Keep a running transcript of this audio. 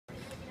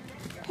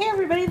Hey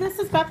everybody, this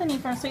is Bethany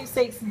from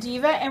Sweepstakes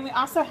Diva, and we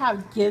also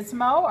have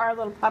Gizmo, our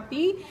little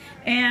puppy,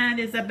 and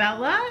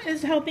Isabella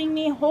is helping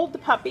me hold the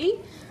puppy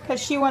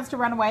because she wants to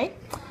run away.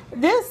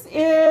 This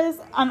is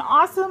an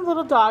awesome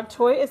little dog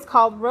toy. It's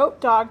called Rope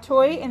Dog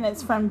Toy, and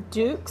it's from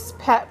Duke's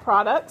Pet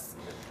Products.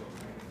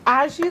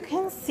 As you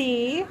can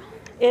see,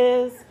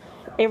 is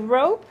a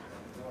rope,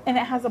 and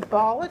it has a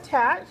ball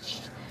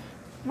attached.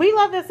 We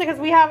love this because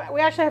we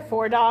actually have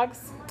 4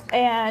 dogs.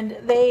 And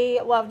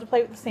they love to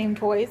play with the same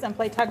toys and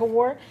play tug of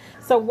war.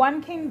 So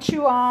one can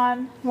chew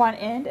on one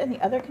end and the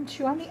other can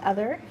chew on the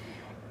other.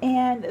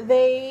 And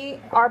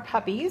they are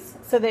puppies,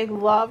 so they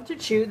love to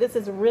chew. This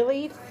is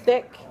really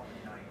thick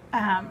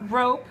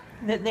rope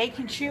that they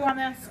can chew on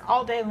this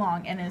all day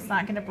long, and it's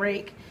not going to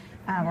break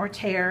or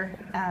tear.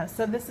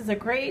 So this is a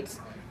great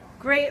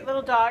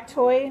little dog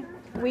toy.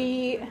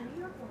 We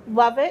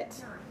love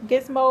it.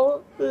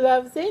 Gizmo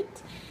loves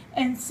it.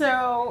 And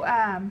so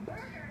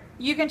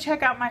you can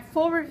check out my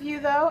full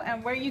review though,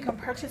 and where you can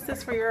purchase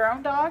this for your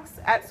own dogs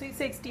at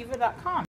sweepstakesdiva.com.